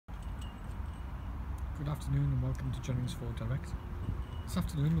Good afternoon and welcome to Jennings Ford Direct. This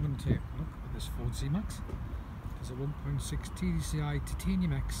afternoon we're going to take a look at this Ford C-Max. It's a 1.6 TDCi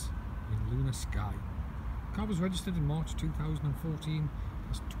Titanium X in Lunar Sky. The car was registered in March 2014,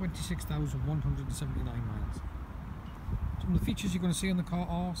 has 26,179 miles. Some of the features you're going to see on the car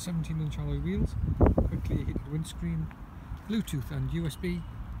are 17-inch alloy wheels, quickly heated windscreen, Bluetooth and USB,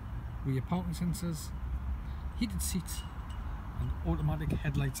 rear parking sensors, heated seats and automatic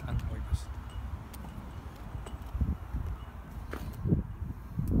headlights and wipers.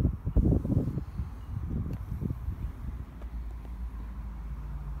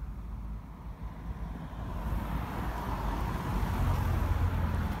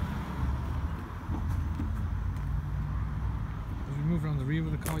 As we move around the rear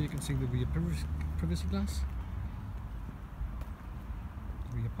of the car, you can see the rear privacy glass,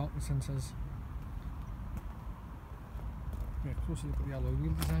 the rear parking sensors. Get a closer look at the alloy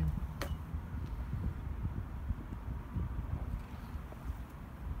wheel design.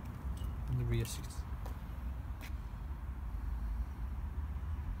 And the rear seats.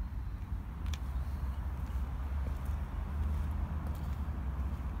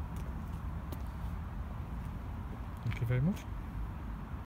 Thank you very much.